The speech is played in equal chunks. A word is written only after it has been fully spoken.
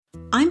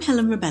I'm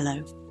Helen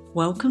Rebello.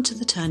 Welcome to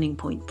the Turning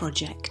Point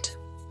Project.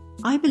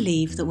 I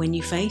believe that when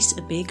you face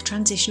a big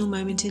transitional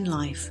moment in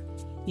life,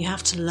 you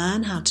have to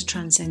learn how to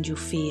transcend your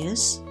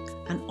fears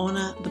and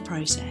honour the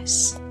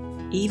process,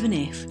 even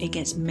if it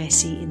gets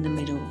messy in the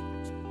middle.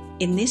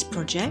 In this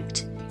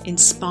project,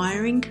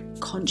 inspiring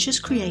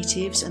conscious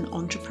creatives and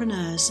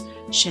entrepreneurs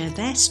share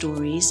their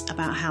stories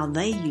about how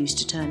they used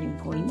a turning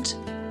point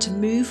to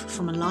move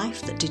from a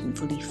life that didn't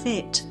fully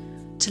fit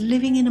to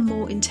living in a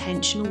more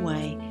intentional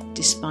way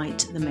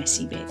despite the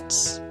messy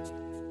bits.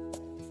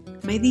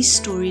 May these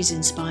stories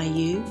inspire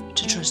you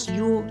to trust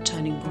your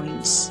turning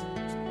points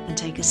and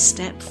take a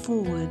step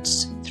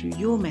forwards through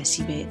your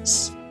messy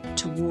bits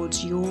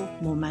towards your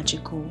more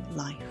magical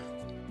life.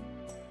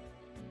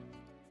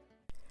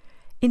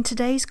 In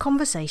today's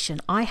conversation,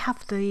 I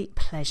have the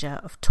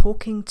pleasure of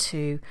talking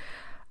to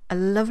a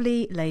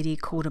lovely lady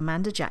called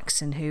Amanda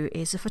Jackson, who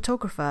is a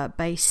photographer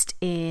based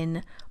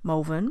in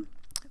Malvern.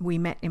 We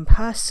met in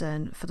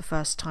person for the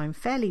first time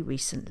fairly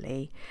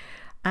recently.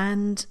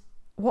 And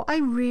what I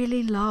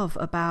really love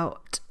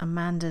about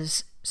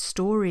Amanda's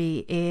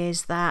story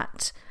is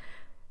that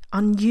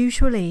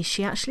unusually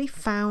she actually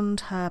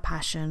found her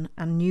passion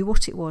and knew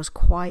what it was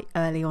quite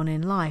early on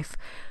in life.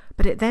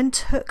 But it then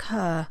took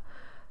her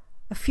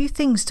a few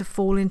things to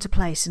fall into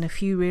place and a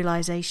few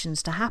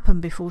realizations to happen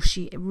before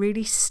she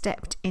really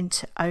stepped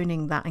into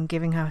owning that and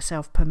giving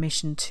herself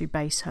permission to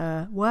base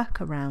her work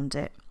around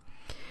it.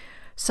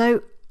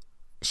 So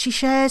she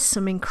shares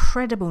some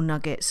incredible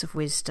nuggets of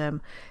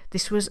wisdom.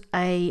 This was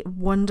a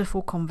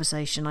wonderful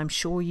conversation. I'm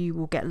sure you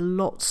will get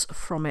lots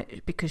from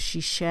it because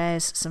she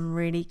shares some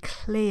really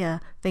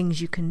clear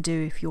things you can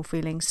do if you're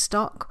feeling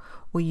stuck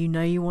or you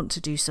know you want to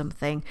do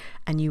something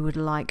and you would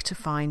like to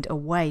find a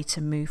way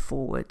to move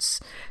forwards.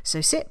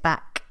 So sit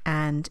back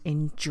and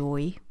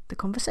enjoy the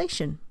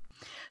conversation.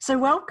 So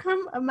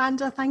welcome,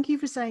 Amanda. Thank you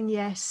for saying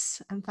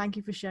yes and thank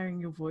you for sharing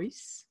your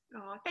voice.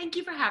 Oh, thank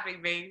you for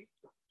having me.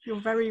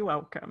 You're very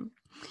welcome.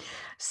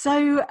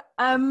 So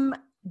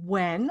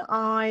when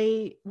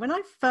I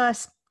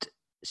first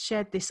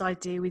shared this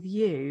idea with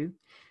you,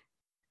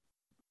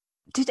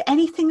 did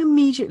anything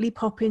immediately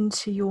pop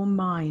into your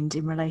mind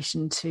in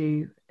relation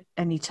to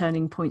any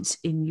turning points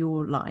in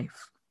your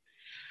life?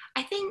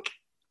 I think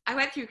I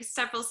went through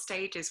several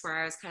stages where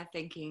I was kind of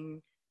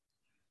thinking,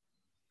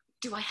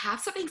 do I have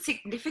something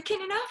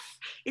significant enough?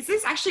 Is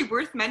this actually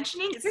worth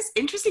mentioning? Is this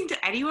interesting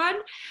to anyone?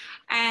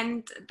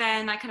 And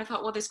then I kind of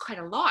thought, well, there's quite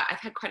a lot. I've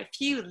had quite a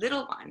few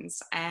little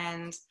ones.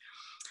 And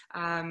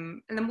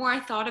the more I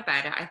thought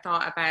about it, I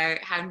thought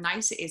about how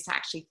nice it is to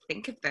actually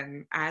think of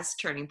them as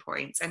turning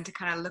points and to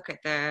kind of look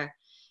at the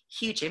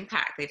huge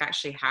impact they've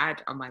actually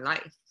had on my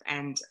life.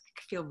 And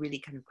I feel really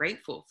kind of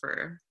grateful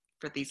for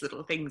these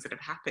little things that have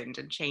happened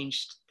and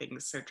changed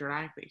things so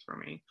dramatically for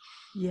me.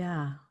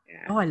 Yeah.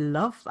 Oh, I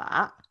love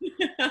that.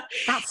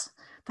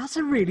 That's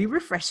a really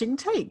refreshing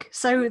take.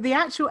 So the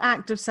actual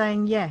act of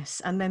saying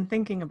yes and then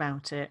thinking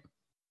about it.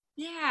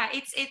 Yeah,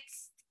 it's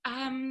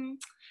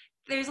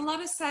there's a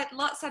lot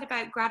said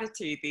about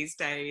gratitude these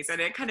days, and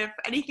it kind of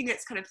anything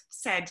that's kind of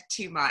said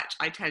too much,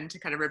 I tend to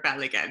kind of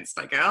rebel against.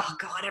 Like, oh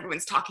God,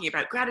 everyone's talking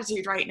about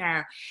gratitude right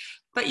now.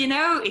 But you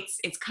know,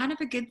 it's kind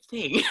of a good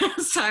thing.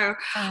 So,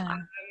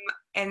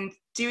 and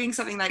doing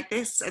something like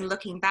this and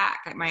looking back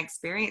at my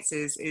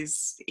experiences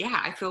is,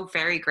 yeah, I feel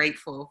very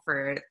grateful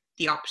for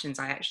the options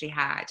I actually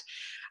had,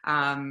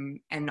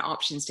 and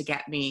options to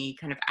get me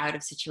kind of out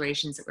of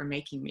situations that were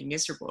making me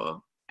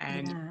miserable.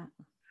 And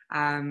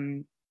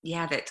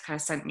that kind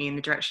of sent me in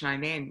the direction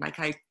I'm in. Like,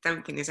 I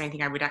don't think there's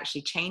anything I would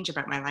actually change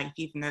about my life,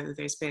 even though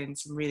there's been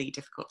some really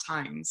difficult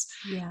times.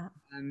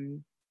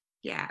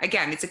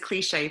 Again, it's a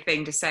cliche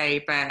thing to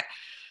say, but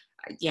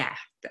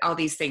all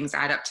these things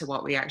add up to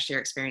what we actually are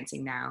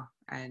experiencing now.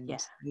 And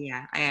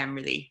I'm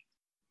really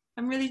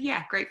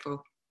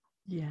grateful.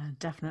 Yeah,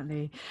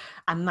 definitely.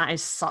 And that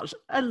is such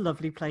a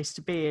lovely place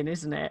to be in,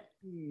 isn't it?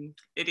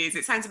 It is.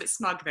 It sounds a bit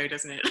smug though,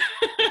 doesn't it?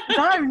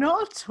 No,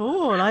 not at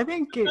all. I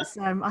think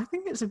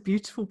it's a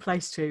beautiful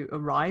place to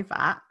arrive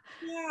at.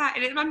 Yeah,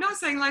 and I'm not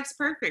saying life's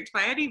perfect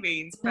by any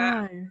means,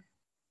 but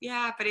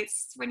but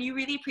it's when you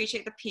really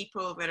appreciate the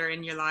people that are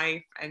in your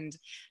life and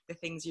the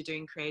things you're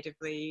doing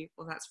creatively.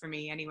 Well, that's for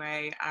me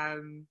anyway. I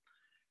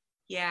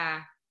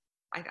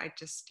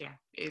just it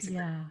is.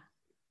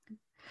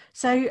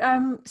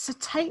 So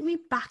take me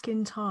back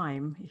in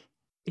time,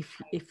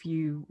 if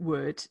you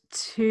would,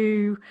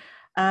 to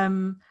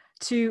and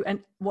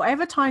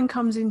whatever time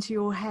comes into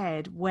your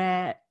head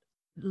where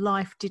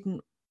life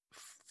didn't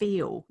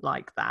feel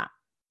like that.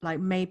 Like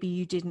maybe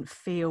you didn't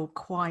feel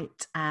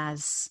quite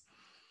as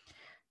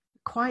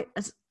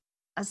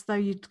though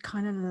you'd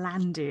kind of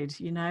landed,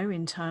 you know,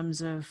 in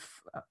terms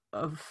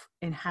of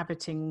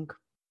inhabiting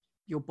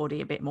your body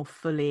a bit more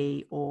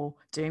fully or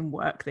doing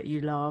work that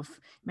you love.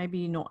 Maybe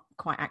you're not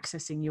quite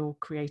accessing your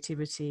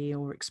creativity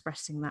or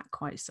expressing that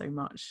quite so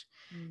much.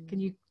 Can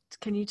you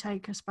can you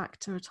take us back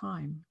to a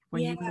time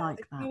when Yeah, you were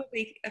like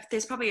that?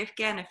 there's probably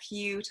again a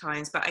few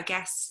times, but I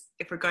guess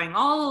if we're going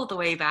all the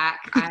way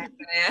back,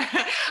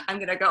 I'm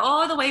gonna go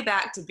all the way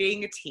back to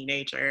being a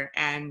teenager.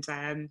 And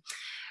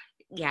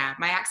yeah,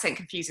 my accent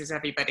confuses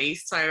everybody.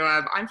 So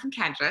I'm from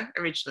Canada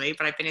originally,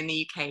 but I've been in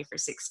the UK for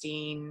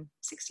 16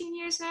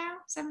 years now,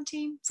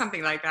 17,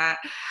 something like that.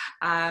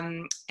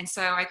 And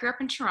so I grew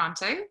up in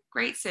Toronto,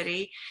 great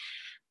city.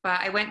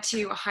 But I went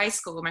to a high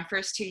school. My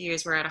first 2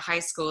 years were at a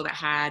high school that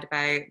had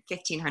about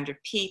 1,500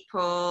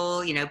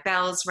 people. You know,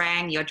 bells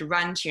rang. You had to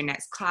run to your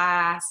next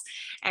class.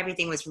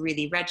 Everything was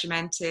really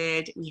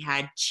regimented. We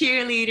had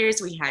cheerleaders.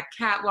 We had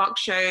catwalk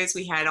shows.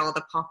 We had all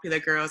the popular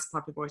girls,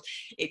 popular boys.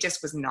 It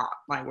just was not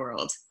my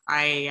world.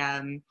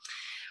 I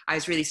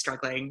was really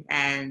struggling,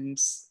 and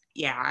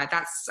yeah,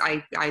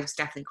 I was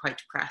definitely quite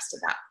depressed at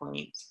that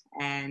point.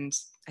 And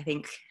I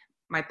think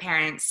my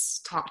parents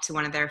talked to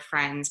one of their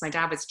friends. My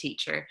dad was a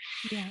teacher.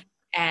 Yeah.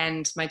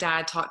 And my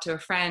dad talked to a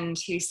friend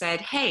who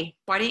said, hey,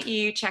 why don't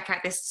you check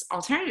out this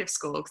alternative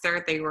school?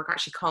 Because they were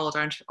actually called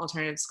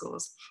alternative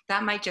schools.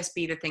 That might just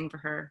be the thing for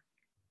her.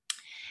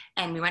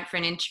 And we went for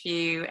an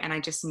interview, and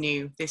I just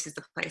knew this is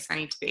the place I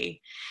need to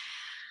be.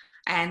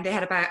 And they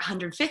had about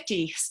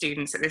 150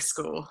 students at this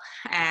school,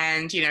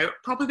 and you know,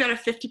 probably about a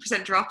 50%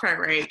 dropout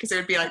rate, because it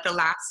would be like the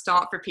last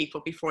stop for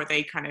people before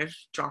they kind of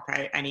drop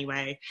out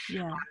anyway.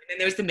 Yeah. And then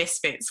there was the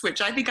misfits,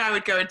 which I think I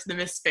would go into the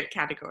misfit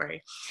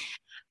category.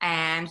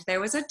 And there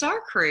was a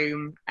dark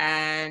room,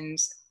 and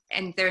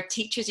there are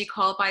teachers you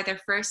call by their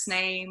first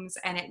names,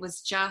 and it was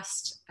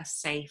just a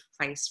safe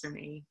place for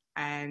me.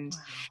 And wow.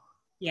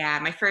 Yeah,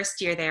 my first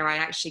year there, I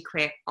actually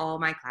quit all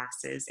my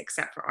classes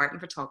except for art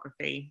and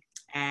photography.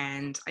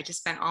 And I just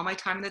spent all my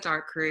time in the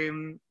dark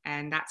room,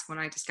 and that's when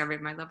I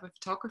discovered my love of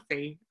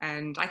photography.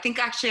 And I think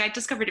actually I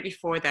discovered it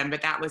before then,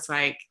 but that was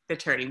like the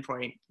turning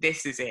point.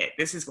 This is it.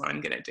 This is what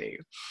I'm going to do.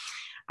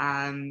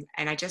 And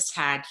I just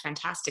had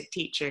fantastic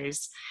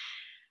teachers.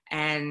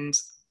 And,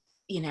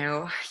 you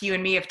know, you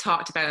and me have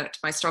talked about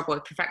my struggle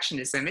with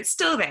perfectionism. It's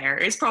still there.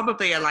 It's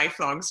probably a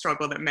lifelong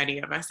struggle that many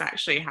of us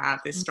actually have,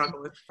 this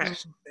struggle with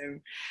perfectionism.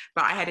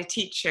 But I had a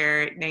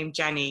teacher named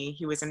Jenny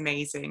who was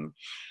amazing.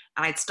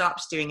 I'd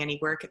stopped doing any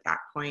work at that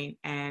point,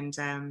 and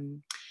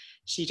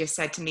she just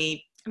said to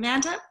me,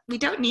 Amanda, we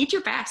don't need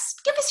your best.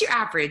 Give us your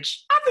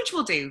average. Average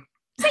will do.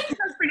 Take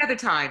yours for another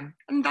time.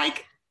 And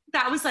like,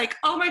 that was like,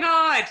 oh my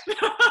God.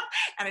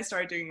 And I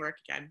started doing work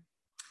again.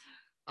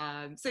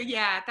 So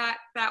yeah,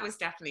 that was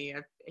definitely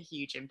a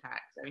huge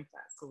impact going to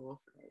that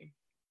school for me.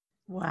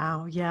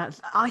 Wow. Yeah.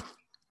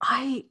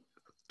 I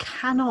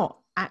cannot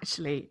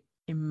actually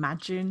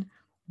imagine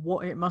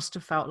what it must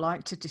have felt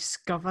like to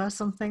discover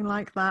something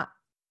like that.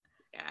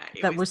 Yeah,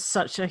 that was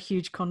such a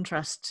huge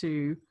contrast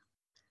to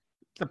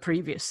the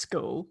previous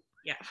school.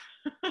 Yeah.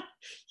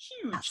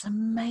 Huge. That's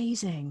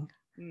amazing.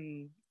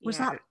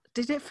 Yeah.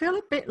 Did it feel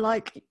a bit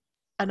like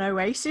an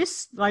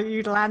oasis? Like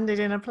you'd landed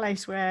in a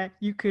place where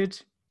you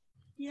could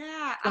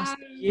just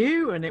be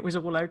you and it was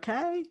all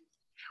okay?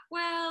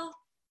 Well,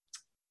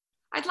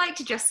 I'd like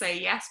to just say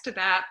yes to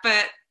that,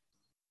 but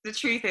the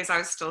truth is I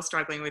was still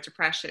struggling with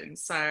depression.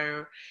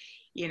 So,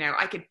 you know,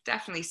 I could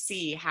definitely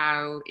see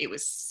how it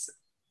was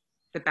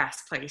the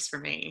best place for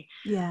me.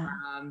 Yeah.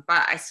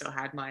 But I still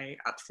had my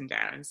ups and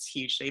downs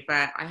hugely.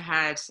 But I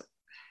had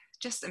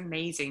just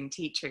amazing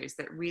teachers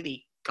that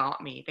really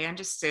got me. They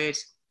understood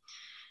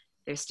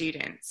their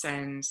students.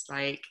 And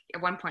like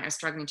at one point I was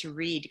struggling to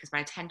read because my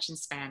attention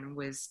span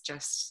was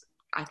just,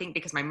 I think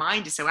because my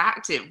mind is so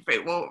active,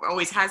 it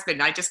always has been.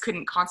 I just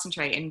couldn't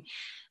concentrate. And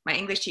my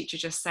English teacher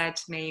just said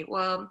to me,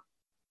 well,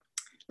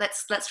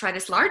 let's try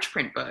this large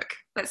print book.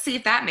 Let's see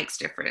if that makes a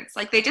difference.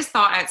 Like they just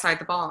thought outside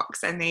the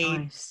box, and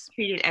they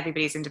treated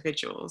everybody as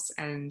individuals.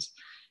 And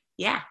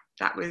yeah,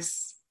 that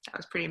was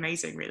pretty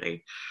amazing,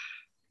 really.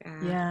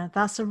 Yeah,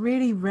 that's a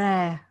really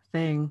rare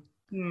thing.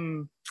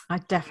 I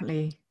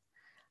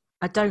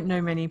don't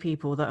know many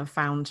people that have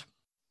found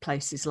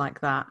places like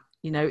that,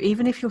 you know,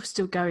 even if you're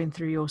still going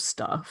through your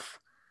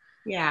stuff.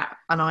 Yeah.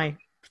 And I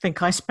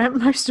think I spent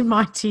most of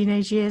my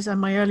teenage years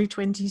and my early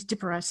 20s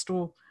depressed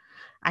or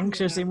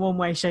anxious in one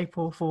way, shape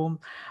or form.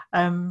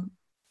 To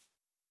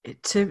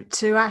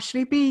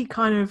actually be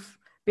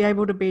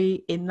able to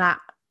be in that,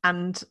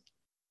 and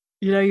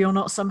you know, you're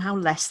not somehow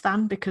less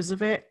than because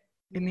of it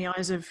in the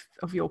eyes of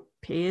your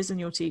peers and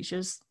your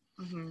teachers.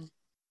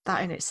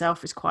 That in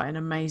itself is quite an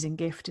amazing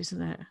gift,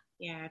 isn't it?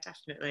 Yeah,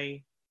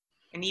 definitely.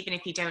 And even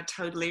if you don't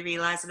totally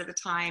realize it at the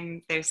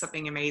time, there's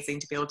something amazing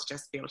to be able to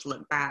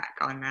look back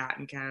on that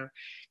and go,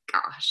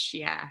 gosh,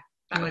 yeah,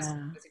 that was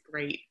a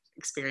great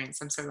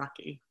experience. I'm so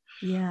lucky.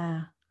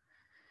 Yeah.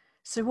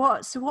 So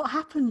what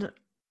happened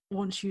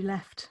once you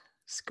left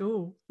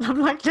school? I'm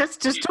like, let's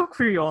just talk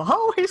through your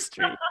whole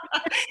history.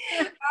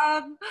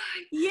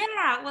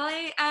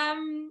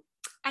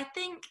 I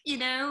think, you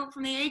know,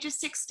 from the age of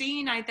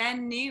 16, I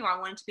then knew I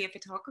wanted to be a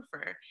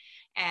photographer.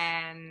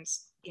 And,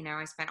 you know,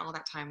 I spent all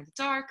that time in the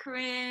dark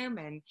room,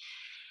 and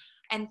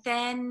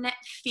then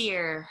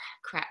fear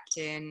crept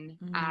in,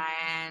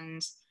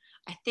 and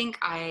I think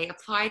I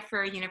applied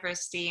for a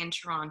university in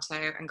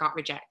Toronto and got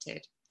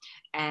rejected.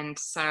 And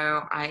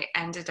so I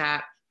ended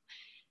up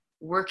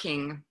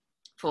working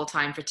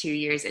full-time for 2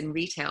 years in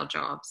retail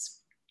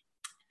jobs.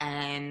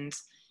 And,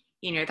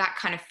 you know, that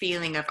kind of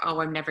feeling of, oh,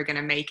 I'm never going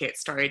to make it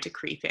started to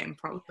creep in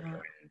probably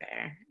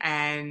there.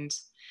 And,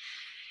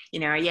 you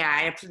know,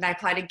 yeah, I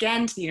applied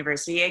again to the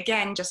university,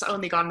 again, just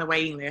only got on the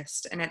waiting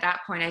list. And at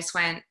that point I just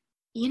went,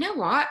 you know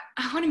what?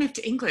 I want to move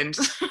to England.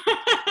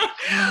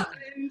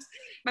 And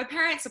my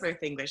parents are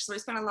both English, so I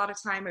spent a lot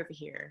of time over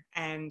here.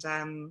 And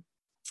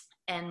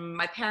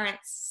my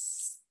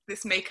parents,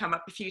 this may come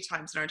up a few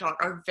times in our talk,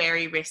 are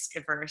very risk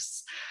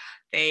averse.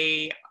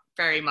 They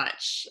very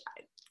much,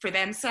 for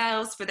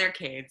themselves, for their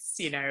kids,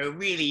 you know,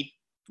 really,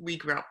 we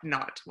grew up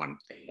not one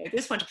thing. They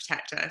just want to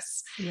protect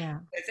us. Yeah.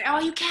 They say, oh,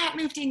 you can't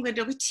move to England,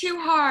 it'll be too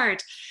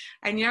hard.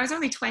 And, you know, I was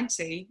only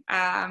 20,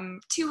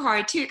 too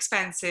hard, too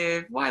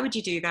expensive. Why would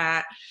you do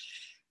that?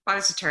 I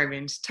was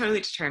determined,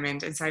 totally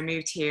determined. And so I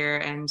moved here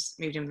and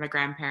moved in with my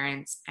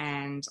grandparents,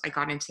 and I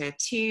got into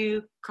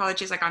 2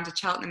 colleges. I got into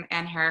Cheltenham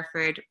and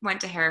Hereford,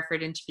 went to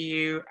Hereford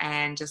interview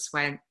and just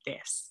went,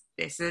 this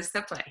is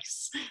the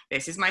place.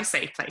 This is my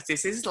safe place.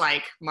 This is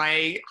like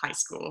my high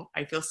school.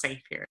 I feel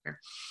safe here.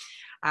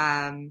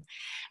 And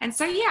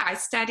so, yeah, I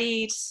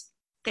studied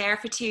there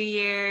for 2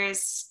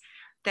 years,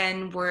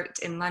 then worked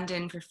in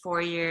London for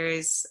 4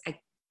 years,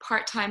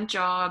 part-time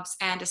jobs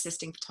and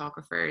assisting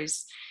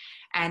photographers.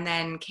 And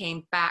then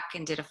came back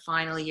and did a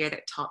final year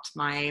that topped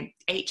my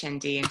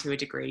HND into a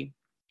degree.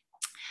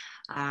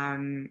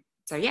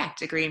 So yeah,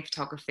 degree in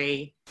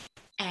photography.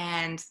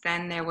 And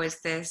then there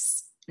was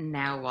this,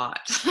 now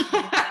what?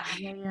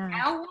 Yeah.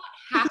 Now what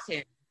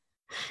happened?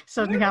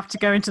 Suddenly have to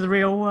go into the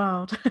real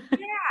world.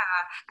 Yeah.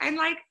 And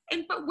like,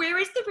 but where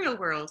is the real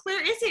world?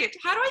 Where is it?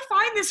 How do I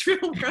find this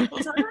real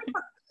world?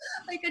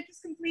 Like, I'm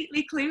just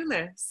completely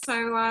clueless.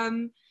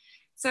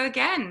 So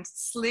again,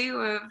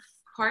 slew of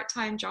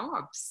part-time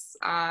jobs,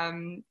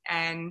 and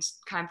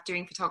kind of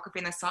doing photography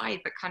on the side,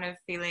 but kind of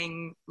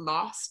feeling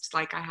lost,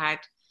 like I had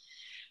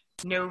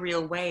no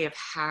real way of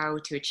how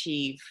to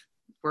achieve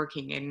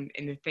working in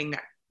the thing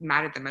that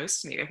mattered the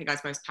most to me, I think I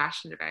was most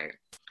passionate about.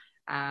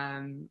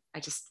 I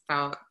just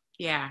felt,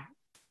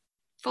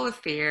 full of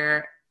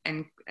fear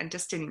and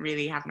just didn't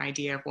really have an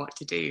idea of what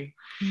to do,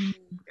 to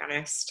be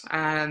honest.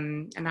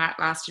 And that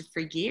lasted for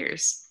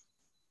years.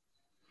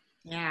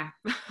 Yeah.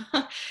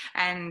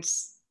 And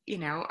you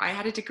know, I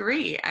had a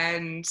degree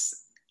and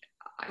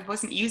I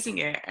wasn't using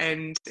it,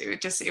 and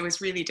it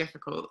was really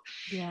difficult.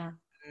 Yeah.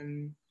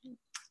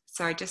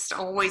 So I just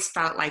always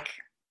felt like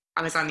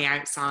I was on the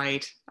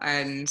outside,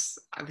 and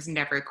I was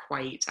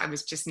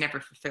just never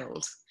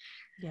fulfilled.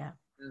 Yeah.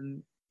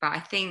 But I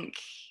think,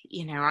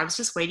 you know, I was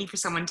just waiting for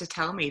someone to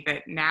tell me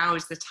that now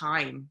is the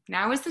time.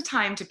 Now is the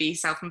time to be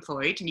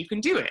self-employed and you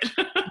can do it.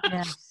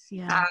 Yes.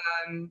 Yeah.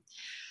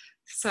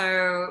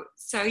 So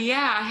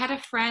yeah, I had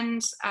a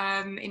friend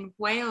in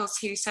Wales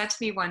who said to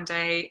me one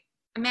day,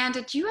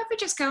 Amanda, do you ever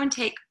just go and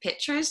take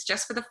pictures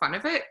just for the fun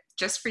of it,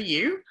 just for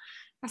you?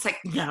 I was like,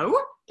 no,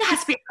 there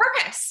has to be a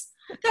purpose.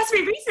 There has to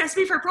be a reason. There has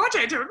to be for a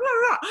project. Blah, blah,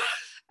 blah.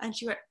 And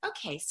she went,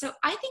 okay, so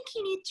I think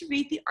you need to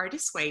read the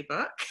Artist's Way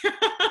book.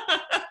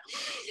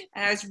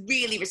 And I was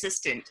really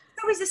resistant.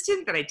 So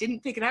resistant that I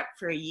didn't pick it up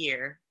for a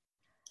year.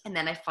 And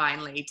then I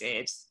finally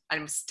did.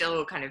 I'm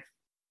still kind of,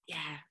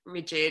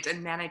 rigid.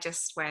 And then I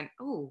just went,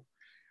 oh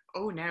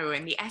no.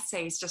 And the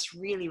essays just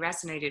really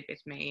resonated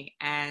with me.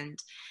 And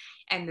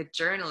the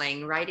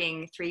journaling,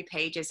 writing 3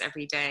 pages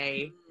every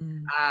day.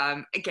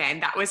 Again,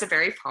 that was a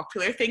very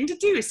popular thing to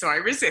do. So I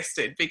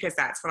resisted because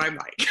that's what I'm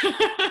like.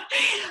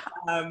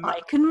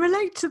 I can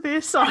relate to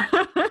this.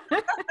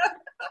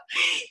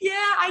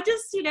 Yeah, I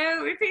just, you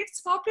know, if it's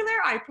popular,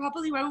 I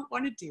probably won't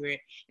want to do it.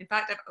 In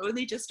fact, I've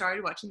only just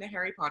started watching the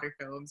Harry Potter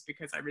films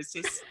because I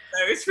resisted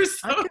those for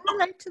so long. I can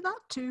relate to that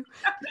too.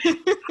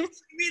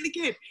 It's really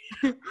good.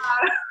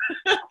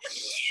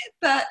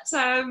 But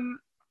so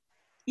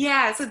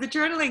the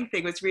journaling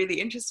thing was really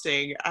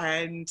interesting.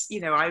 And,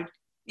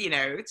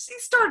 it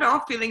started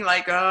off feeling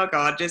like, oh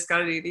God, just got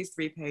to do these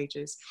 3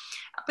 pages.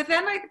 But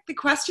then the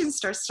questions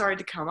started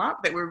to come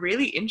up that were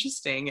really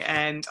interesting.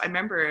 And I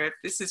remember,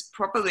 this is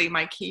probably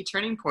my key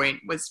turning point,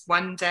 was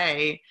one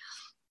day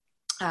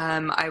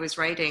I was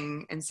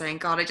writing and saying,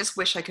 God, I just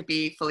wish I could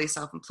be fully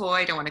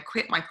self-employed. I want to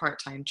quit my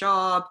part-time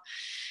job.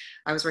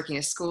 I was working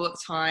at school at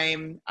the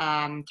time,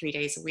 3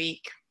 days a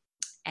week.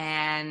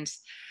 And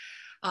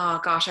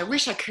oh gosh, I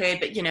wish I could,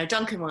 but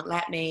Duncan won't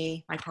let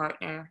me, my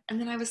partner. And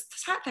then I was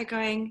sat there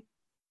going,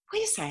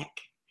 wait a sec.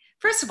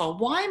 First of all,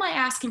 why am I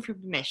asking for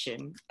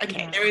permission?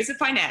 Okay, There is a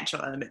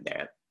financial element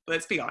there,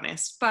 let's be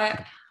honest.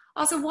 But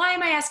also, why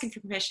am I asking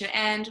for permission?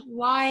 And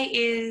why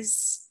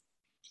is...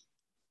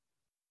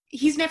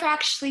 He's never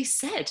actually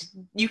said,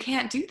 you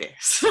can't do this.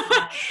 So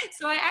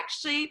I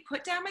actually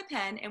put down my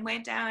pen and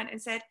went down and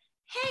said,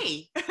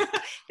 hey, this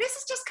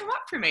has just come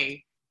up for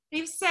me.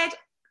 And he said,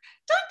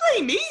 don't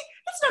blame me.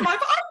 It's not my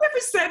fault. I've never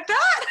said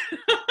that.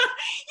 You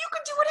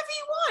can do whatever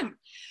you want.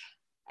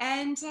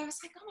 And I was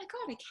like, oh my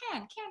God,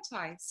 can't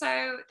I?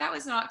 So that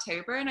was in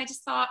October. And I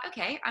just thought,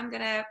 okay, I'm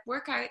going to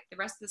work out the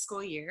rest of the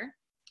school year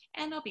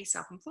and I'll be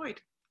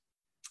self-employed.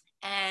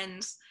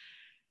 And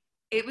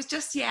it was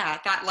just,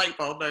 that light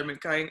bulb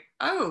moment going,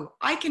 oh,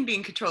 I can be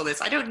in control of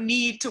this. I don't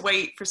need to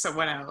wait for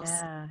someone else.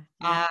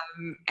 Yeah.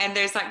 And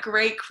there's that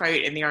great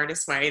quote in The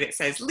Artist's Way that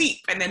says, leap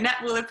and the net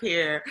will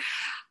appear.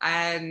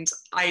 And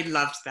I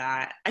loved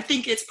that. I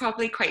think it's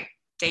probably quite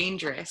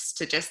dangerous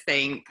to just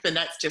think the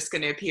net's just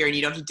going to appear and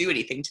you don't have to do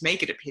anything to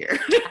make it appear.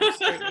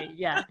 Absolutely.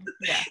 Yeah.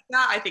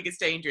 That I think is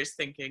dangerous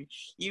thinking.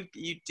 You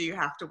do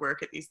have to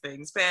work at these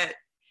things, but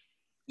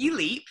you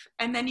leap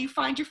and then you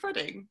find your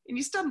footing and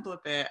you stumble a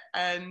bit.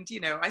 And,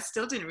 I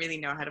still didn't really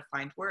know how to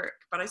find work,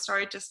 but I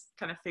started just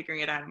kind of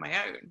figuring it out on my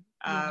own.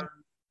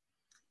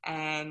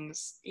 And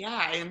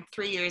I'm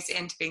 3 years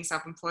into being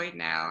self-employed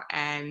now,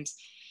 and,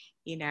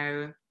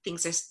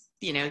 things are,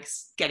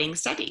 getting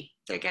steady.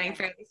 They're getting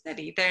fairly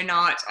steady. They're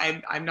not,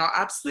 I'm not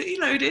absolutely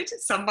loaded.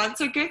 Some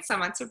months are good, some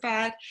months are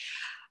bad.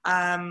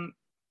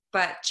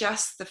 But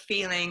just the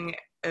feeling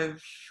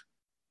of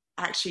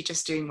actually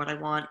just doing what I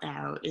want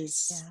now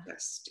is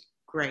just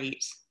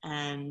great.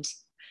 And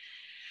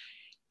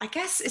I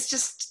guess it's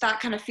just that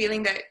kind of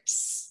feeling that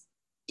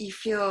you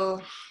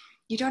feel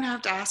you don't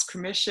have to ask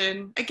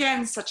permission.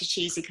 Again, such a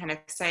cheesy kind of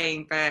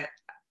saying, but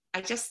I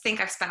just think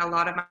I've spent a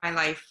lot of my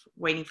life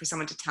waiting for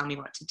someone to tell me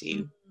what to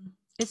do.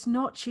 It's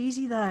not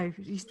cheesy though.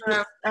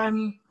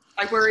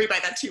 I worry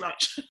about that too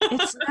much.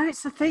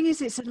 It's the thing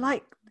is, it's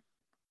like,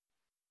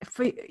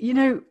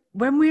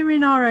 when we're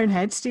in our own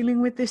heads dealing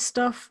with this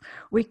stuff,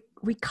 we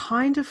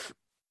kind of,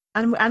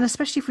 and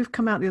especially if we've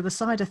come out the other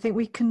side, I think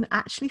we can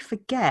actually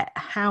forget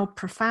how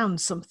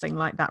profound something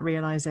like that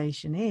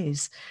realization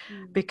is.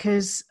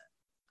 Because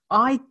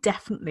I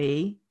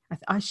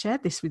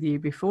shared this with you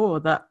before,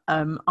 that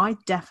I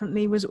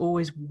definitely was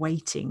always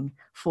waiting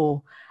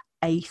for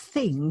a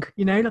thing,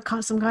 like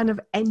some kind of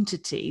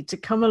entity to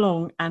come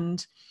along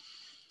and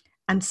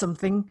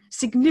something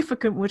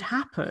significant would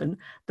happen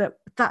that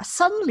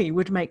suddenly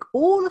would make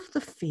all of the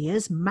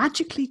fears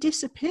magically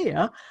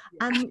disappear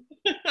and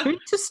me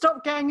to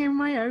stop getting in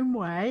my own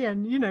way,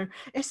 and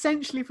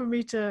essentially for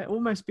me to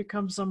almost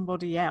become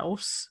somebody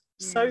else,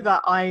 so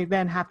that I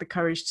then had the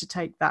courage to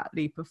take that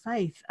leap of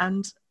faith.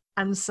 And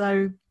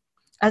so,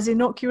 as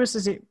innocuous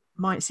as it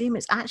might seem,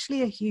 it's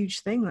actually a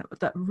huge thing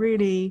that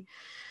really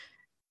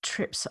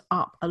trips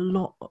up a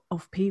lot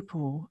of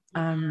people.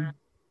 And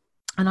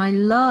I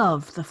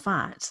love the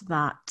fact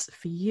that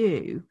for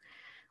you,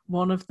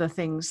 one of the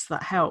things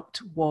that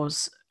helped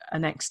was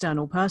an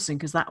external person,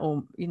 because that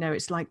all,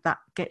 it's like that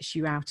gets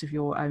you out of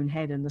your own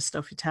head and the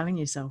stuff you're telling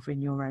yourself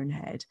in your own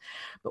head.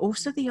 But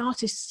also the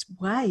artist's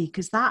way,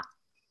 because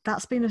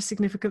that's been a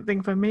significant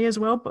thing for me as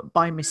well, but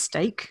by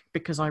mistake,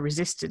 because I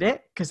resisted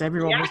it, because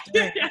everyone was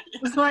doing it.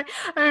 It was like,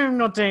 I'm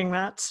not doing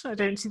that. I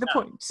don't see the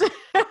point.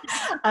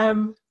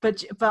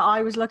 But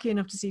I was lucky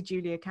enough to see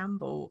Julia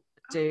Campbell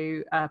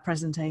do a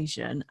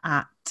presentation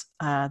at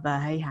the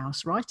Hay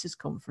House Writers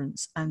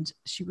Conference, and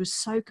she was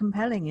so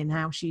compelling in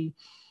how she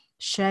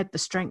shared the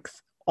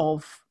strength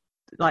of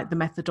like the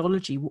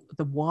methodology,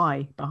 the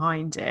why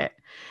behind it,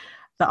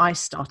 that I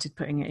started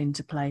putting it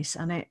into place,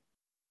 and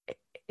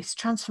it's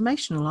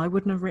transformational. I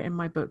wouldn't have written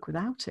my book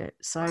without it.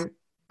 So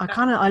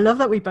I love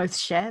that we both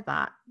share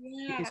that.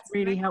 It's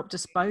really helped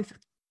us both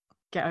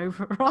get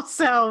over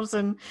ourselves,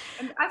 and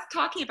us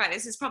talking about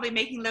this is probably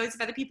making loads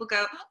of other people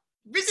go,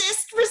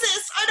 resist,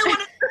 I don't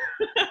want to.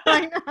 I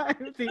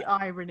know, the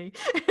irony.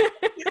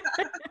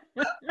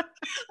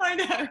 I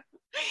know.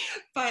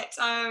 But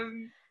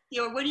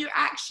when you're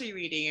actually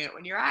reading it,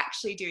 when you're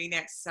actually doing the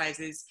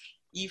exercises,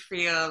 you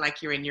feel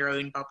like you're in your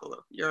own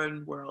bubble, your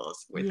own world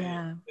with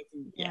it.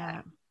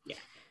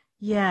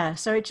 Yeah,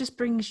 so it just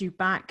brings you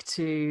back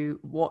to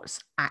what's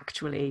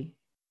actually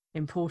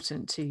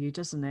important to you,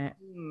 doesn't it?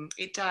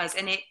 It does,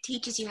 and it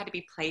teaches you how to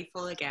be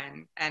playful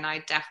again, and I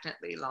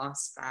definitely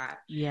lost that.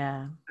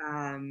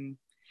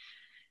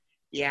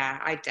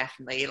 I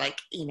definitely,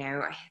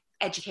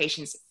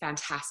 education's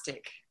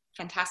fantastic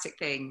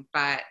thing,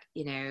 but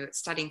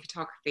studying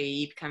photography,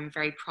 you become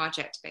very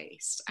project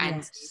based, and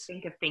you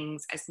think of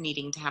things as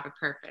needing to have a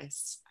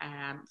purpose.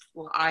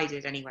 Well, I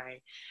did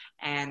anyway,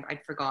 and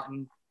I'd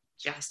forgotten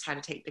just how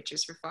to take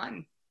pictures for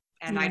fun.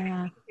 And I'd been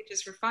taking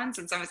pictures for fun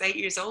since I was 8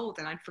 years old,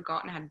 and I'd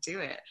forgotten how to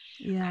do it.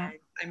 And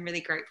I'm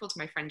really grateful to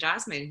my friend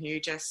Jasmine, who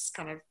just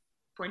kind of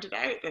pointed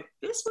out that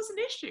this was an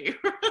issue.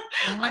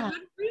 I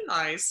hadn't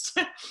realized.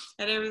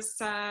 And it was,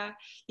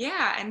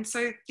 and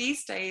so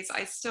these days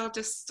I still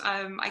just,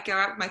 I go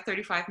out with my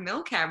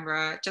 35mm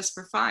camera just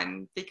for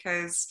fun,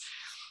 because,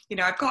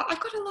 I've got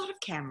a lot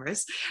of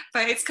cameras,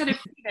 but it's kind of,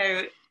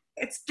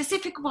 it's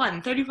specific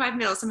one,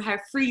 35mm somehow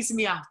frees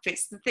me up.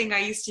 It's the thing I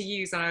used to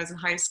use when I was in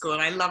high school,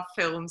 and I love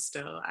film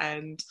still.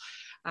 And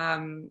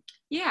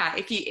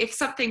if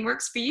something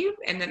works for you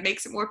and it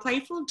makes it more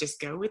playful, just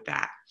go with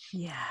that.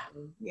 Yeah,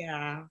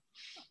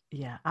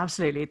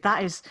 absolutely.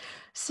 That is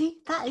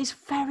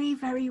very,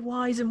 very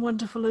wise and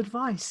wonderful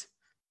advice,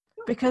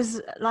 because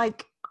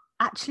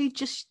actually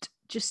just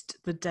just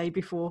the day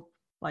before,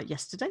 like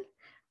yesterday,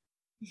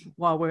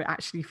 while we're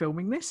actually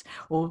filming this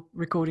or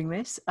recording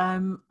this,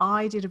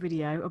 I did a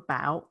video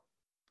about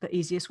the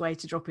easiest way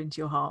to drop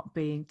into your heart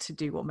being to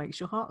do what makes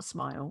your heart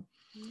smile.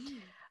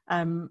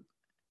 And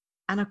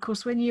of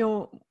course, when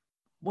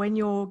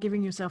you're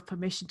giving yourself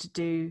permission to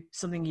do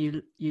something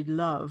you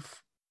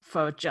love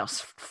for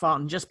just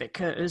fun, just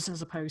because,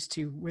 as opposed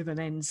to with an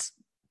ends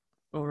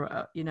or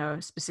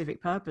a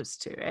specific purpose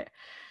to it,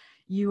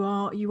 you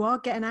are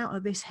getting out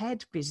of this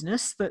head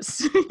business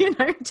that's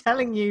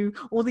telling you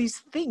all these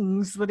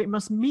things that it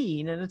must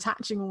mean and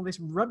attaching all this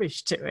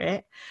rubbish to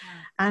it.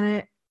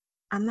 And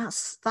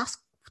that's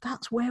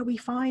where we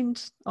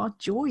find our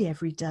joy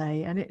every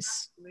day. And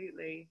it's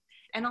absolutely.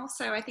 And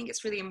also, I think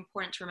it's really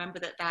important to remember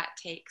that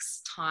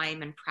takes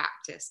time and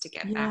practice to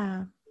get back.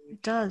 Yeah,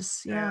 it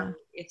does. So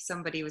if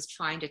somebody was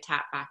trying to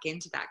tap back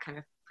into that kind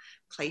of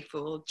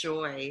playful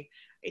joy,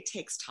 it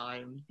takes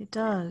time. It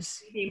does.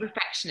 Being a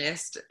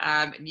perfectionist,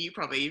 and you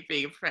probably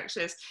being a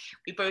perfectionist,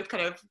 we both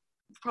kind of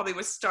probably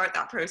would start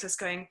that process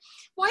going,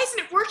 why isn't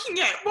it working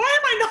yet? Why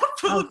am I not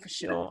full? Oh, for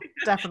sure.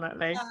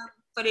 Definitely.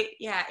 But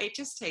it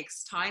just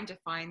takes time to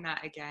find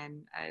that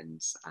again. And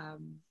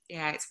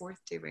it's worth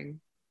doing.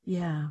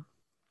 Yeah.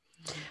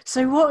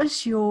 So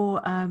what's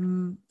your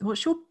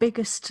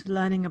biggest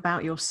learning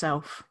about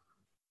yourself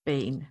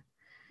been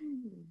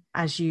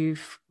as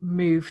you've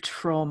moved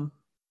from,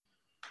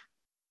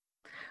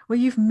 well,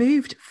 you've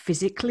moved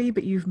physically,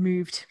 but you've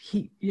moved,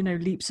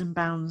 leaps and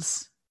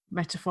bounds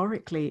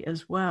metaphorically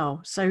as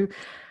well. So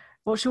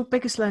what's your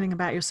biggest learning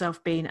about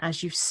yourself been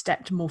as you've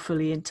stepped more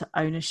fully into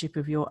ownership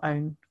of your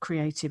own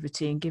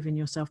creativity and given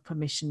yourself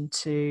permission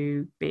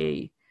to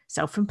be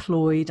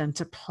self-employed and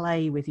to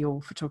play with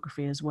your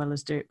photography as well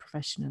as do it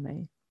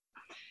professionally?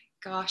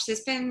 Gosh,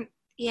 there's been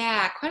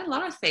quite a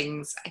lot of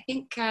things. I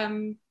think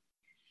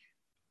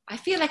I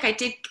feel like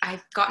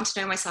I've gotten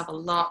to know myself a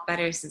lot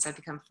better since I've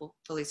become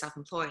fully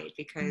self-employed,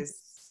 because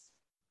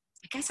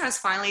I guess I was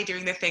finally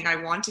doing the thing I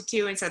wanted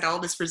to, and so all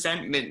this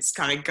resentment's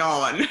kind of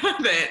gone.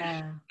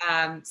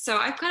 So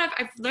I've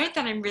learned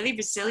that I'm really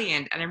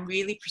resilient and I'm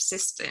really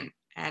persistent,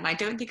 and I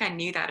don't think I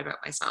knew that about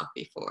myself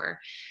before.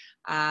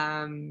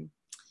 And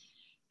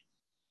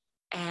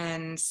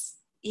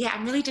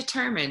I'm really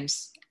determined,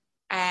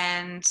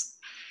 and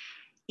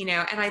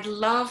and I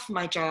love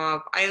my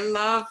job. I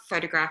love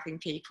photographing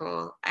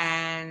people,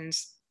 and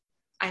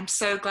I'm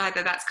so glad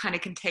that that's kind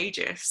of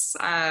contagious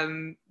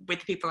with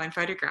the people I'm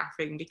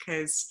photographing,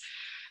 because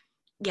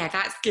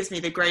that gives me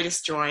the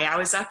greatest joy. I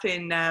was up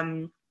in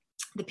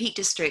the Peak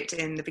District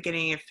in the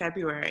beginning of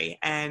February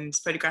and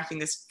photographing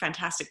this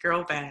fantastic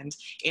girl band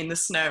in the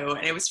snow,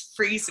 and it was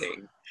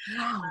freezing.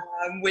 Wow.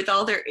 With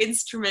all their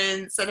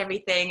instruments and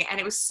everything, and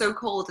it was so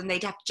cold, and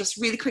they'd have to just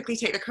really quickly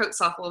take their coats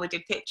off while we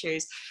did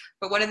pictures.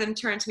 But one of them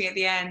turned to me at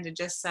the end and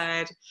just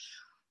said,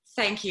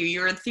 "Thank you,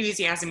 your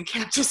enthusiasm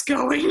kept us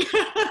going."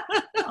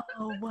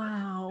 Oh,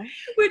 wow.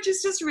 Which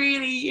is just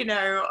really,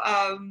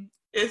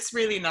 it's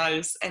really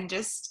nice, and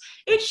just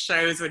it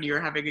shows when you're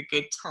having a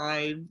good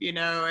time,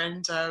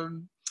 and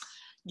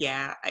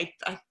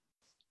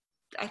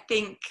I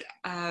think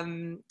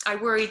I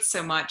worried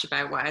so much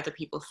about what other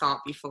people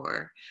thought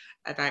before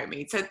about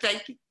me. So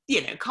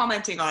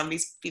commenting on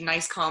these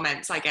nice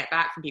comments I get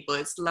back from people,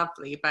 it's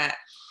lovely, but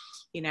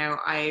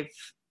I've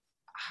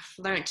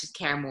learned to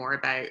care more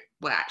about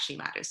what actually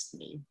matters to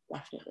me,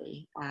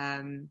 definitely.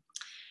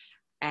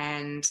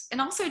 And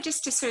also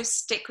just to sort of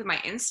stick with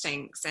my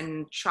instincts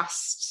and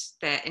trust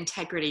that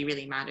integrity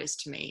really matters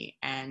to me,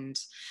 and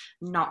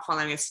not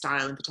following a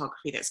style in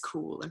photography that's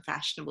cool and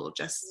fashionable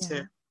just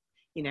to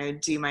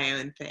do my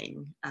own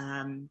thing,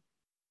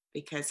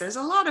 because there's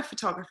a lot of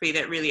photography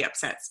that really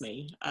upsets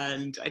me,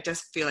 and I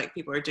just feel like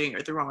people are doing it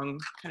with the wrong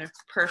kind of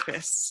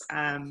purpose.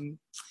 And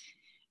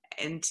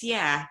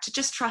to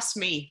just trust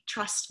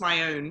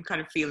my own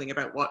kind of feeling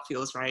about what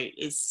feels right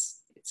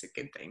it's a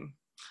good thing.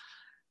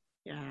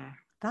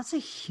 That's a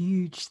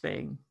huge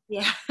thing.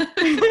 That's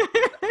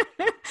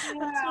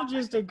not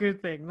just a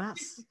good thing,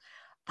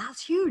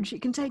 that's huge.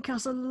 It can take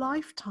us a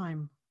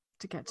lifetime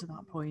to get to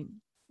that point.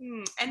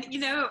 And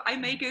I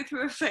may go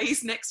through a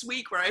phase next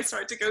week where I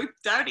start to go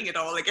doubting it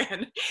all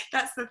again.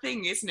 That's the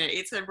thing, isn't it?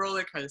 It's a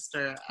roller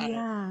coaster.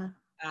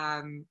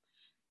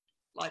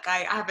 Like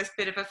I have a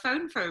bit of a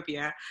phone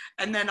phobia,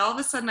 and then all of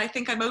a sudden I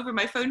think I'm over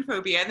my phone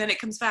phobia, and then it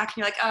comes back and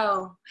you're like,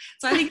 oh.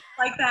 So I think it's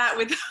like that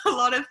with a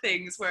lot of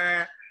things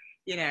where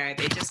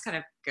it just kind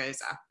of goes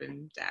up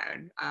and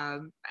down.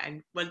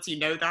 And once you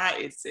know that,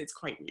 it's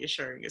quite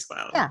reassuring as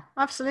well. Yeah,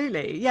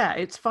 absolutely. Yeah,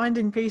 it's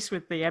finding peace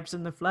with the ebbs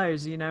and the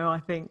flows.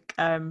 I think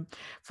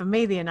for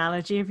me, the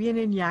analogy of yin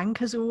and yang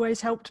has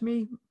always helped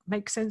me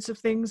make sense of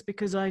things,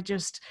 because I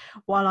just,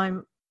 while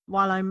I'm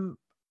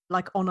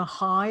like on a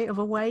high of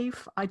a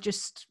wave, I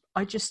just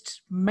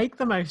make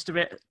the most of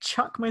it,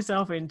 chuck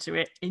myself into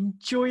it,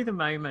 enjoy the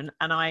moment,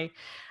 and I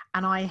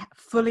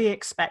fully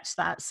expect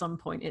that at some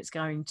point it's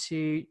going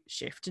to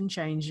shift and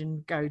change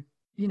and go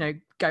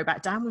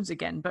back downwards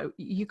again. But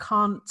you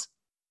can't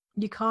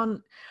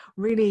can't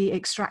really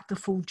extract the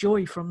full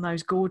joy from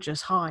those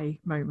gorgeous high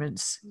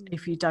moments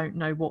if you don't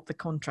know what the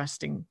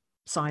contrasting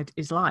side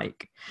is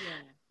like.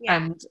 Yeah,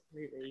 And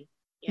absolutely.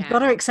 You've got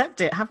to accept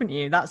it, haven't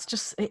you?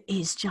 It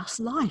is just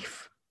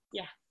life.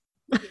 Yeah.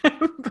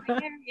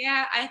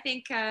 Yeah, I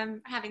think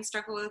having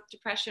struggled with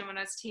depression when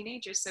I was a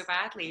teenager so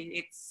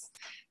badly,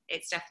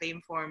 it's definitely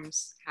informed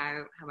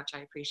how much I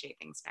appreciate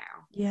things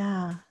now.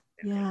 Yeah.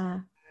 Yeah.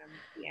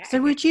 Yeah.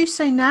 So would you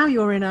say now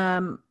you're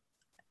in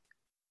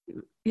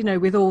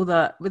with all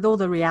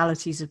the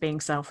realities of being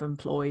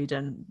self-employed,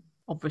 and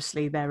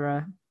obviously there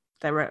are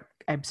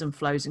ebbs and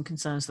flows and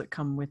concerns that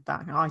come with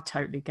that. I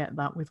totally get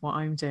that with what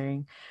I'm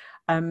doing.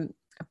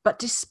 But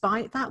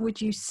despite that, would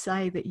you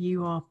say that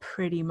you are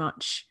pretty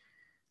much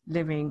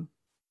living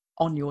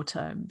on your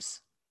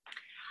terms?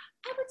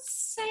 I would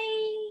say,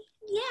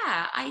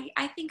 yeah,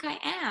 I think I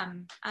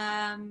am.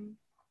 I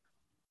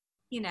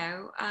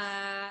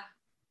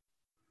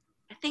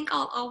think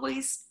I'll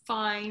always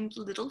find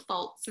little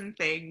faults in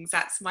things.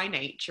 That's my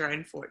nature,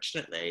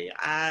 unfortunately.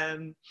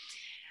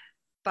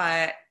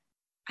 But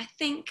I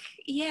think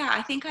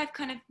I've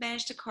kind of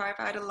managed to carve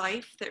out a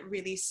life that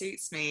really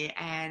suits me.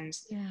 And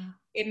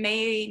it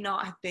may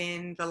not have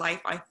been the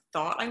life I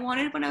thought I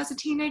wanted when I was a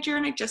teenager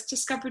and I just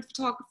discovered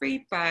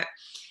photography, but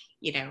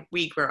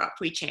we grow up,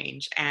 we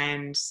change.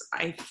 And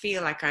I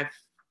feel like I've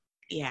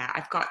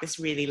got this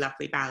really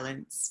lovely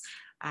balance.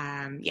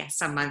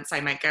 Some months I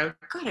might go,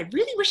 God, I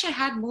really wish I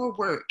had more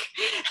work.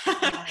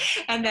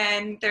 And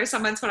then there's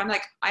some months when I'm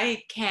like,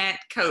 I can't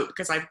cope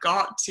because I've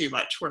got too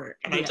much work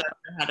and I don't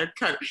know how to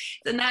cope.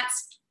 And that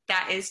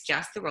is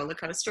just the roller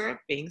coaster of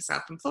being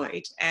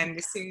self-employed. And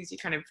as soon as you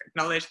kind of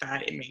acknowledge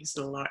that, it makes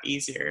it a lot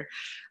easier,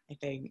 I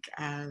think.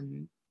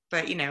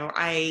 But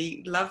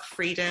I love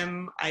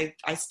freedom. I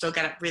still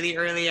get up really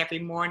early every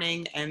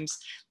morning and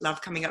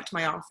love coming up to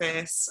my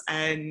office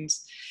and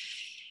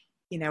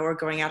or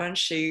going out on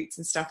shoots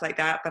and stuff like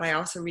that. But I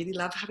also really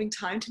love having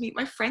time to meet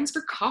my friends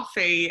for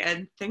coffee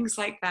and things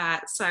like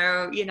that.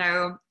 So,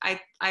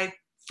 I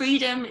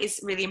freedom is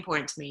really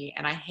important to me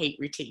and I hate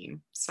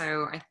routine.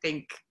 So I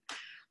think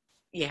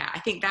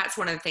that's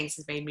one of the things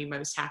that's made me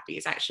most happy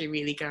is actually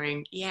really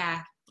going,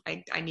 I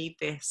need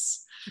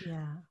this.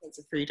 Yeah. Sense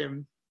of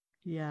freedom.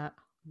 Yeah.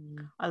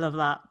 I love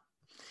that.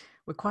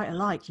 We're quite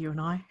alike, you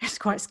and I. It's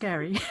quite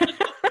scary.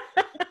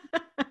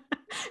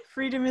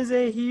 Freedom is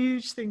a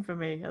huge thing for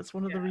me. That's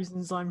one of the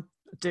reasons I'm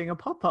doing a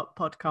pop-up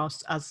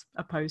podcast as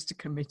opposed to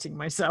committing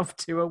myself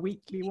to a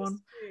weekly one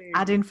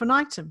ad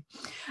infinitum.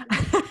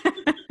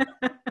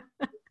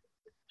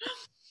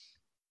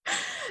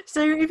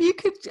 So if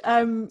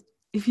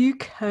you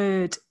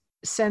could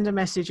send a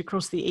message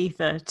across the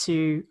ether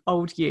to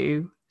old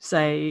you,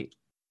 say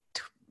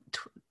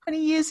 20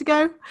 years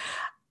ago,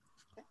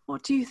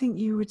 what do you think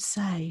you would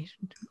say,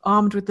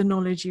 armed with the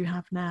knowledge you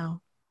have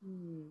now?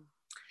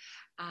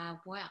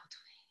 Well,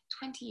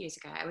 20 years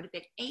ago, I would have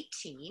been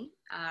 18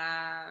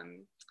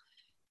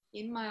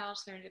 in my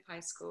alternative high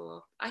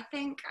school. I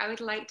think I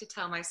would like to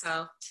tell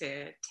myself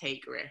to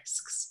take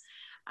risks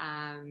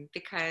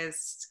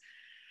because,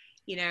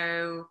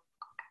 even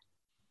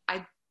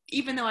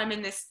though I'm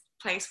in this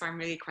place where I'm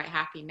really quite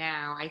happy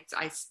now, I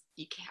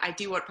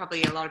do what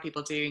probably a lot of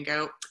people do and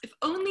go, if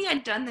only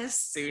I'd done this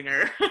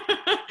sooner.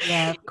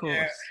 Yeah, of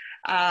course.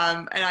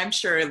 And I'm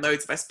sure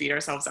loads of us beat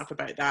ourselves up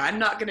about that. I'm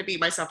not going to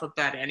beat myself up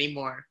about it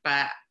anymore,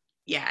 but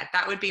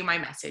that would be my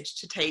message,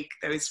 to take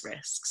those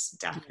risks,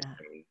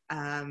 definitely.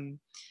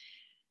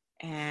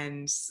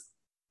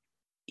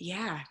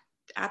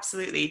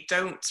 Absolutely,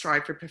 don't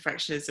strive for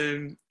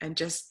perfectionism and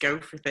just go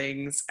for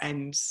things.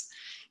 And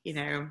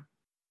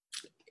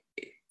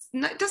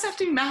it doesn't have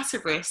to be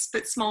massive risks,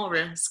 but small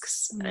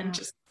risks. And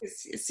just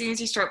as soon as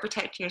you start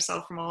protecting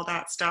yourself from all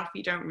that stuff,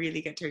 you don't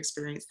really get to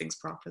experience things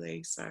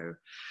properly. So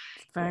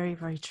very,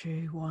 very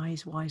true.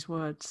 Wise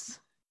words.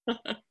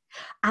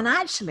 And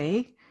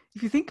actually,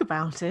 if you think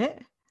about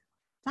it,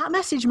 that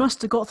message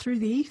must have got through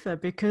the ether,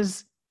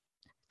 because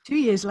 2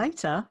 years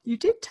later, you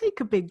did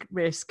take a big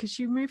risk because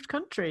you moved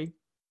country.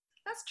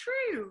 That's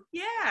true.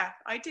 Yeah,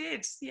 I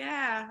did.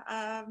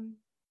 Yeah.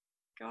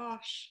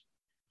 Gosh.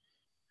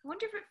 I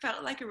wonder if it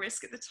felt like a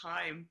risk at the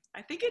time.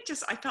 I think I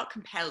felt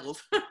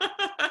compelled.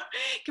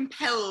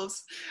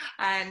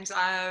 And,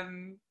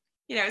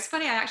 it's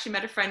funny, I actually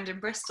met a friend in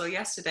Bristol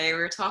yesterday. We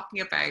were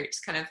talking about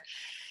kind of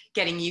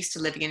getting used to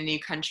living in a new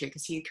country,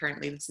 because he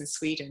currently lives in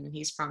Sweden and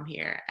he's from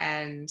here.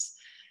 And,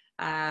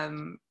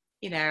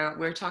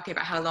 we were talking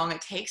about how long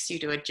it takes you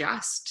to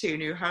adjust to a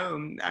new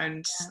home.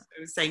 And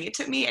I was saying it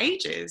took me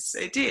ages.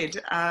 It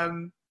did.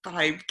 But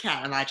I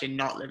can't imagine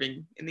not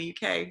living in the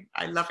UK.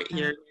 I love it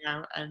here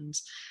now. And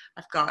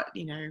I've got,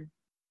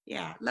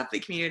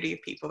 lovely community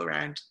of people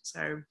around.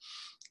 So,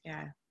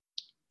 yeah.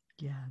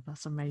 Yeah,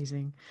 that's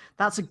amazing.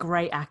 That's a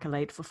great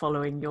accolade for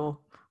following your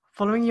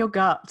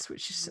guts,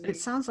 which is, it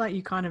sounds like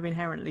you kind of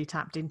inherently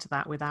tapped into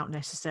that without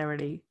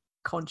necessarily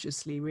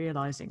consciously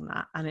realizing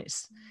that. And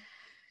it's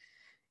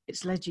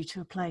led you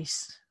to a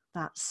place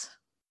that's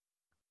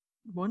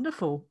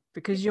wonderful,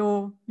 because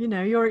you're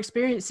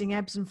experiencing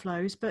ebbs and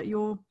flows, but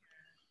you're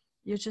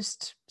You're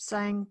just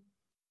saying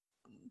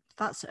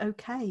that's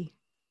okay.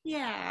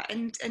 Yeah,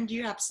 and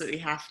you absolutely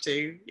have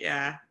to.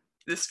 Yeah,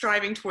 the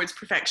striving towards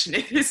perfection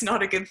is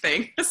not a good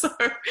thing. So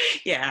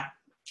yeah,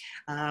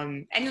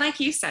 and like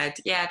you said,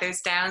 yeah,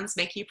 those downs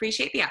make you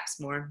appreciate the ups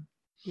more.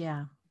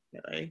 Yeah.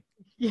 Really.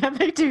 Yeah,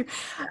 they do.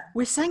 Yeah.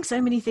 We're saying so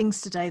many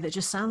things today that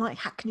just sound like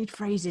hackneyed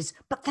phrases,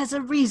 but there's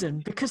a reason,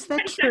 because they're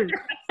true.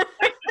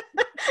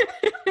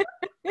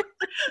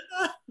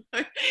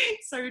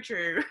 So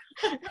true.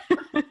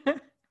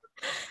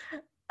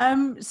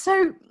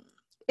 So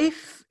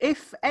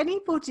if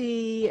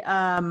anybody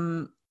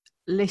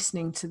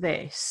listening to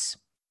this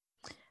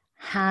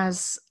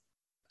has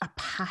a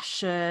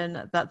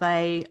passion that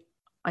they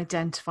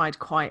identified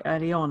quite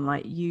early on,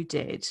 like you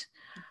did,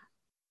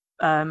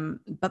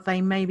 but they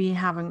maybe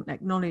haven't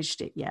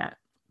acknowledged it yet,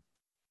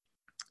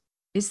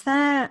 is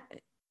there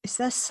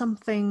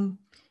something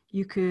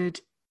you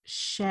could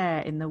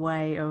share in the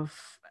way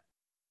of,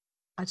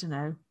 I don't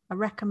know, a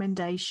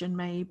recommendation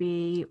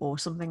maybe, or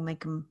something they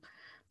can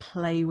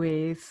play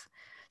with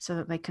so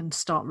that they can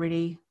start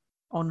really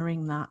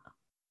honoring that?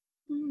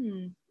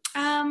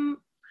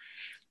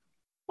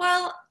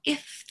 Well,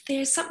 if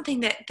there's something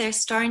that they're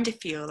starting to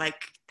feel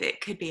like that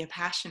could be a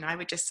passion, I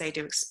would just say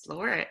to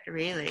explore it,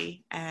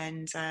 really.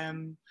 And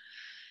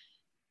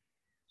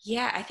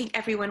yeah, I think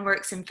everyone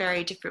works in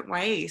very different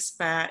ways,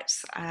 but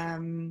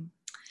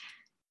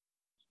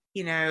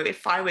you know,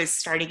 if I was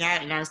starting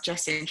out and I was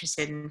just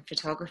interested in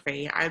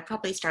photography, I would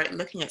probably start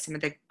looking at some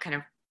of the kind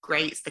of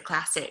greats, the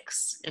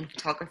classics in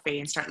photography,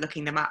 and start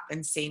looking them up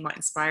and seeing what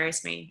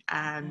inspires me.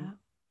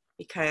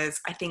 Because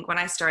I think when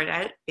I started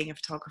out being a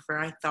photographer,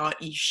 I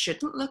thought you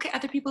shouldn't look at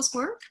other people's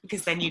work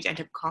because then you'd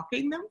end up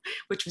copying them,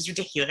 which was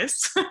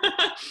ridiculous.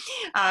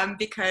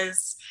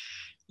 Because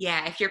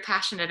yeah, if you're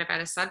passionate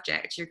about a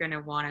subject, you're going to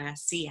want to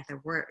see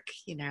other work,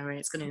 you know, and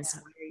it's going to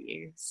inspire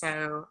you.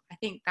 So I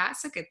think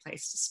that's a good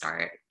place to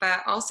start,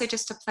 but also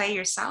just to play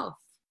yourself.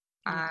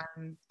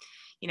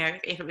 You know,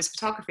 if it was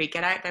photography,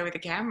 get out there with a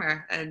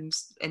camera and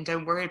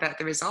don't worry about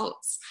the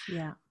results.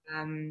 Yeah.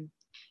 And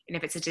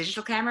if it's a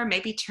digital camera,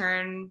 maybe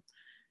turn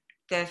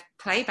the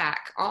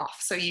playback off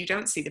so you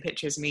don't see the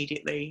pictures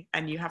immediately,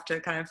 and you have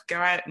to kind of go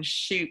out and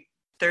shoot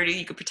 30,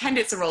 you could pretend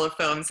it's a roll of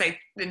film, say,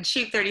 then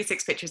shoot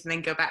 36 pictures and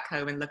then go back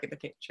home and look at the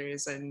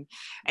pictures and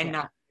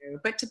not do,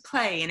 but to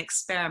play and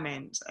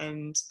experiment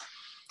and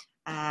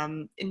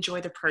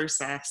enjoy the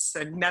process.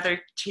 Another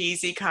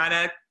cheesy kind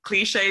of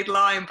cliched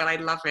line, but I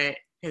love it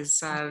because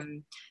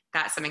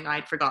that's something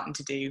I'd forgotten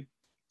to do.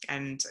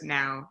 And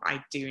now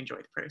I do enjoy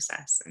the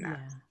process, and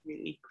that's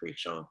really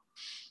crucial.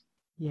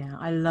 Yeah,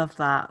 I love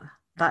that.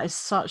 That is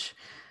such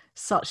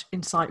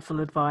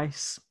insightful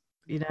advice.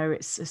 You know,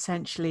 it's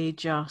essentially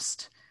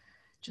just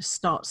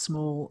start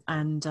small,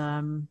 and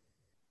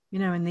you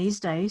know, in these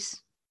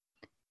days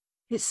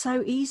it's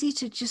so easy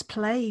to just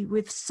play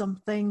with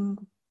something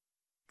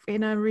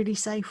in a really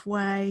safe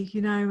way,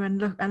 you know,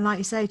 and look, and like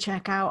you say,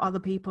 check out other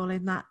people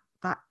in that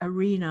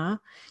arena.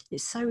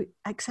 It's so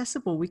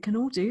accessible. We can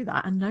all do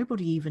that, and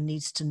nobody even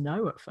needs to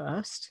know at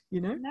first,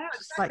 you know. No,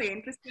 just exactly. like,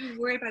 and just don't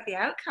worry about the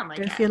outcome. I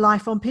go guess. for your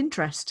life on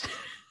Pinterest.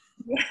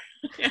 Yeah.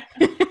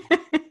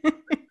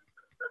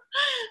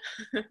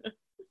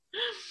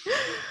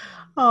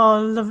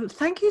 Oh, lovely.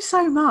 Thank you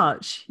so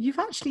much. You've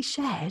actually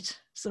shared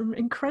some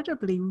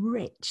incredibly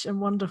rich and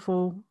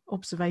wonderful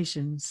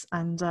observations,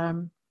 and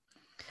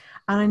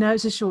I know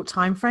it's a short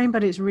time frame,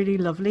 but it's really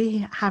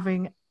lovely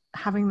having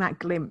that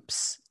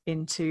glimpse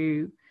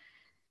into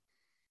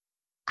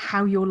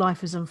how your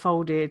life has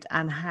unfolded,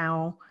 and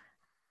how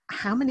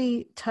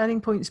many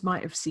turning points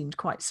might have seemed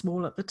quite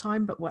small at the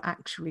time but were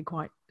actually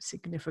quite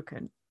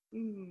significant.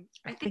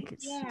 I think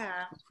it's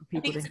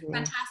a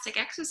fantastic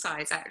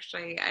exercise,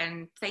 actually,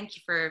 and thank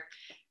you for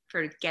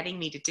getting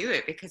me to do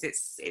it, because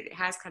it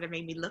has kind of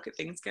made me look at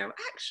things and go,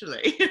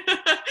 actually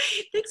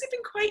things have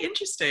been quite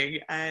interesting,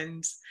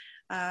 and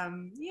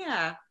I'm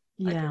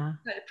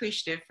quite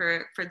appreciative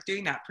for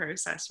doing that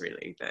process,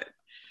 really. But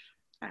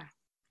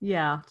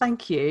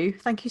thank you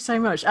so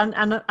much,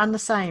 and the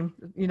same,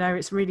 you know,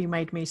 it's really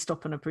made me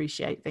stop and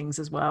appreciate things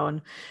as well,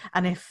 and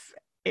if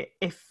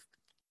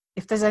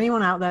there's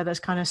anyone out there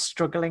that's kind of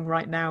struggling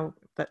right now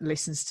that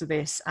listens to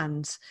this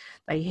and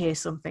they hear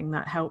something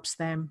that helps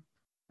them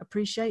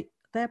appreciate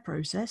their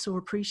process or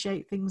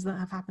appreciate things that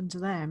have happened to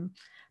them,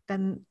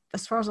 then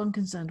as far as I'm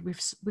concerned, we've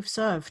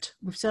served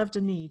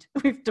a need.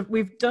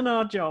 We've done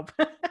our job.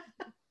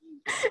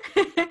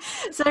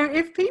 So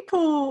if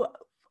people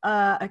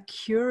are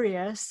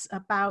curious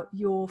about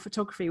your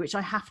photography, which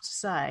I have to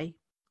say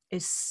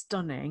is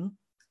stunning.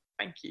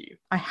 Thank you.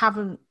 I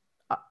haven't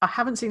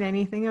seen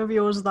anything of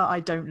yours that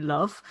I don't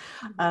love.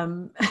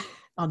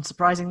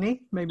 Unsurprisingly,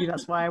 maybe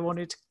that's why I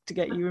wanted to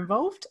get you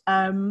involved.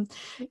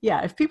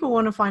 If people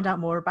want to find out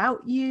more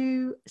about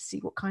you, see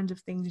what kind of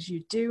things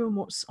you do and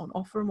what's on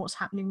offer and what's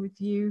happening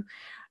with you,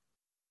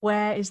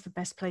 where is the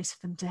best place for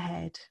them to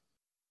head?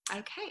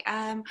 Okay.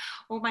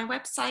 Well, my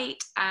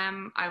website,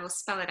 I will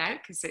spell it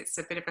out because it's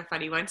a bit of a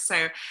funny one.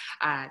 So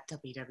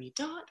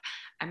www.amanda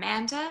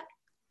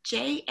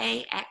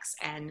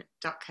jaxn.co.uk.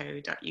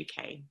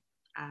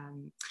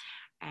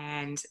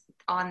 And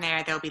on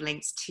there, there'll be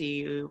links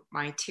to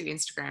my 2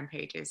 Instagram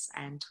pages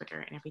and Twitter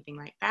and everything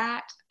like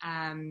that.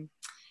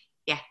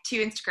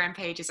 2 Instagram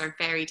pages are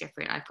very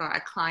different. I've got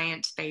a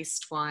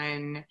client-based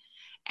one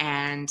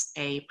and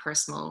a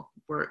personal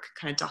work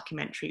kind of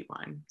documentary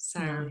one. So,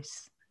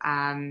 nice.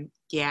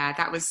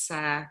 That was,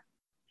 I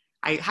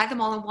had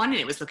them all in one and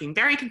it was looking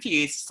very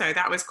confused. So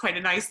that was quite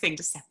a nice thing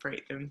to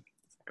separate them.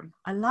 So.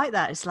 I like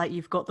that. It's like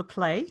you've got the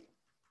play.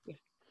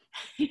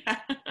 Yeah.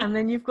 And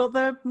then you've got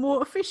the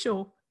more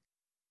official.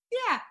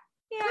 Yeah.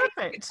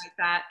 Perfect. Like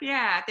that.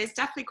 Yeah. There's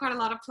definitely quite a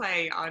lot of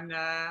play on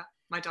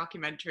my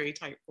documentary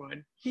type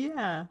one.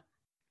 Yeah,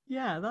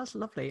 that's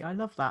lovely. I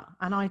love that.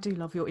 And I do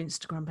love your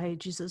Instagram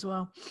pages as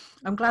well.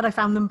 I'm glad I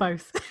found them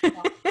both.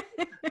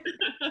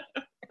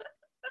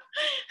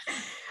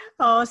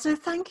 Oh, so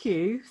thank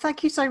you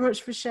so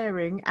much for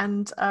sharing.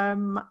 And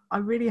I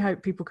really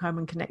hope people come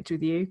and connect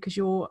with you, because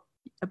you're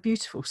a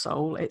beautiful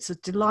soul. It's a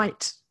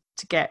delight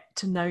to get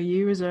to know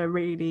you as a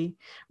really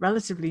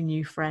relatively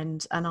new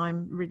friend, and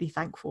I'm really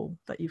thankful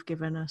that you've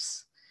given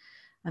us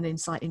an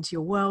insight into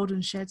your world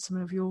and shared some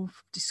of your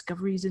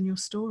discoveries and your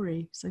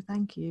story. So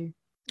thank you.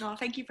 Oh,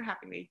 thank you for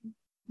having me.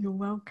 You're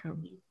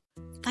welcome.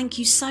 Thank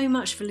you so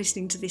much for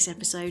listening to this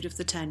episode of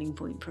the Turning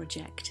Point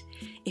Project.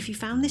 If you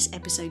found this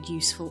episode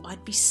useful,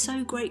 I'd be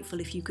so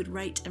grateful if you could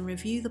rate and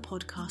review the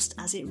podcast,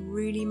 as it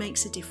really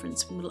makes a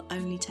difference and will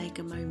only take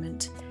a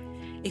moment.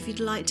 If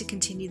you'd like to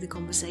continue the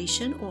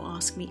conversation or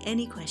ask me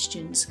any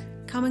questions,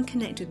 come and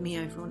connect with me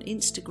over on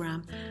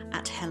Instagram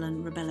at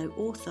Helen Rebello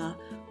Author,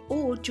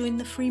 or join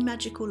the free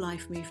Magical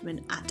Life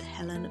movement at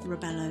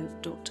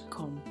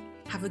helenrebello.com.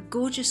 Have a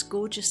gorgeous,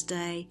 gorgeous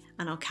day,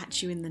 and I'll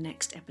catch you in the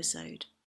next episode.